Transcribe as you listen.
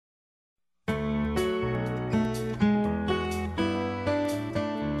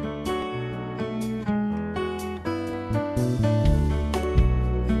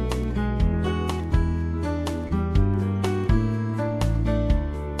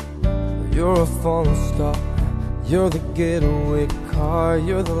You're a falling star, you're the getaway car,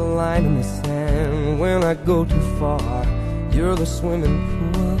 you're the line in the sand when I go too far. You're the swimming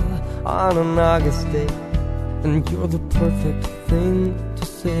pool on an August day, and you're the perfect thing to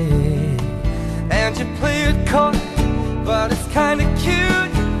say. And you play it coy, but it's kinda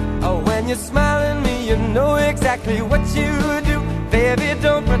cute. Oh, when you smile at me, you know exactly what you do. Baby,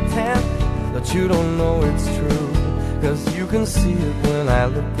 don't pretend that you don't know it's true, 'cause you can see it when I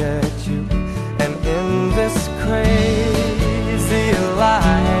look at you. And in this crazy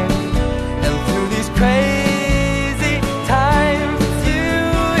life, and through these crazy times,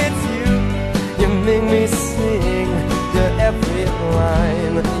 it's you, you make me sing your every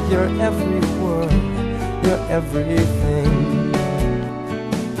line, your every word, your everything.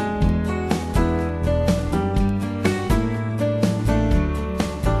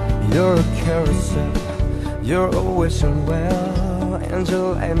 You're a carousel, you're always well, and you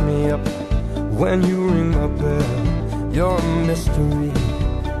light me up when you ring my bell. You're a mystery,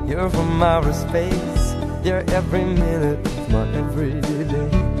 you're from outer space, you're every minute of my everyday.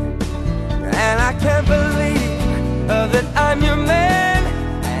 And I can't believe that I'm your man,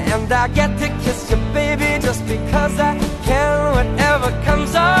 and I get to kiss you, baby, just because I can. Whatever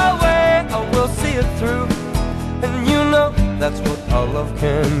comes our way, I will see it through, and you know that's what our love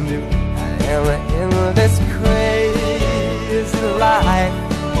can do. And in this crazy life,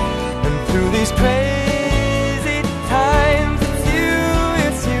 and through these crazy times, it's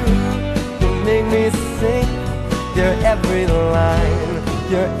you, you make me sing your every line,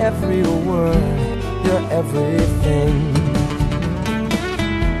 your every word, your everything.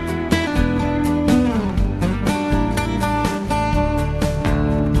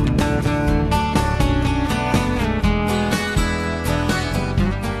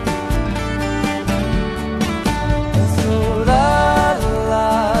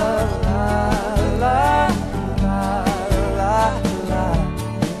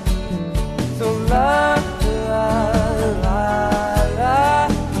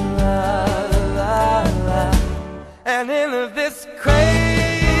 And in this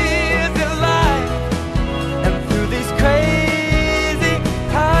crazy life, and through these crazy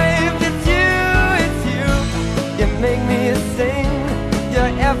times, it's you, you make me sing your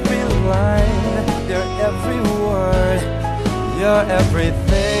every line, your every word, your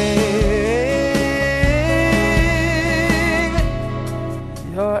everything,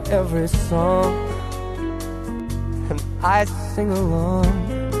 your every song, and I sing along,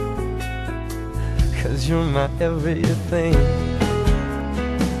 'cause you're my everything.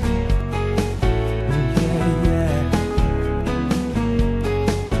 Yeah, yeah.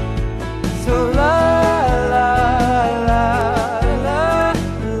 So la la la la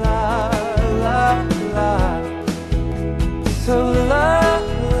la la la. So la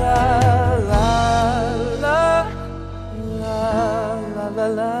la la la la la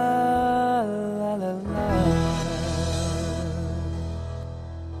la.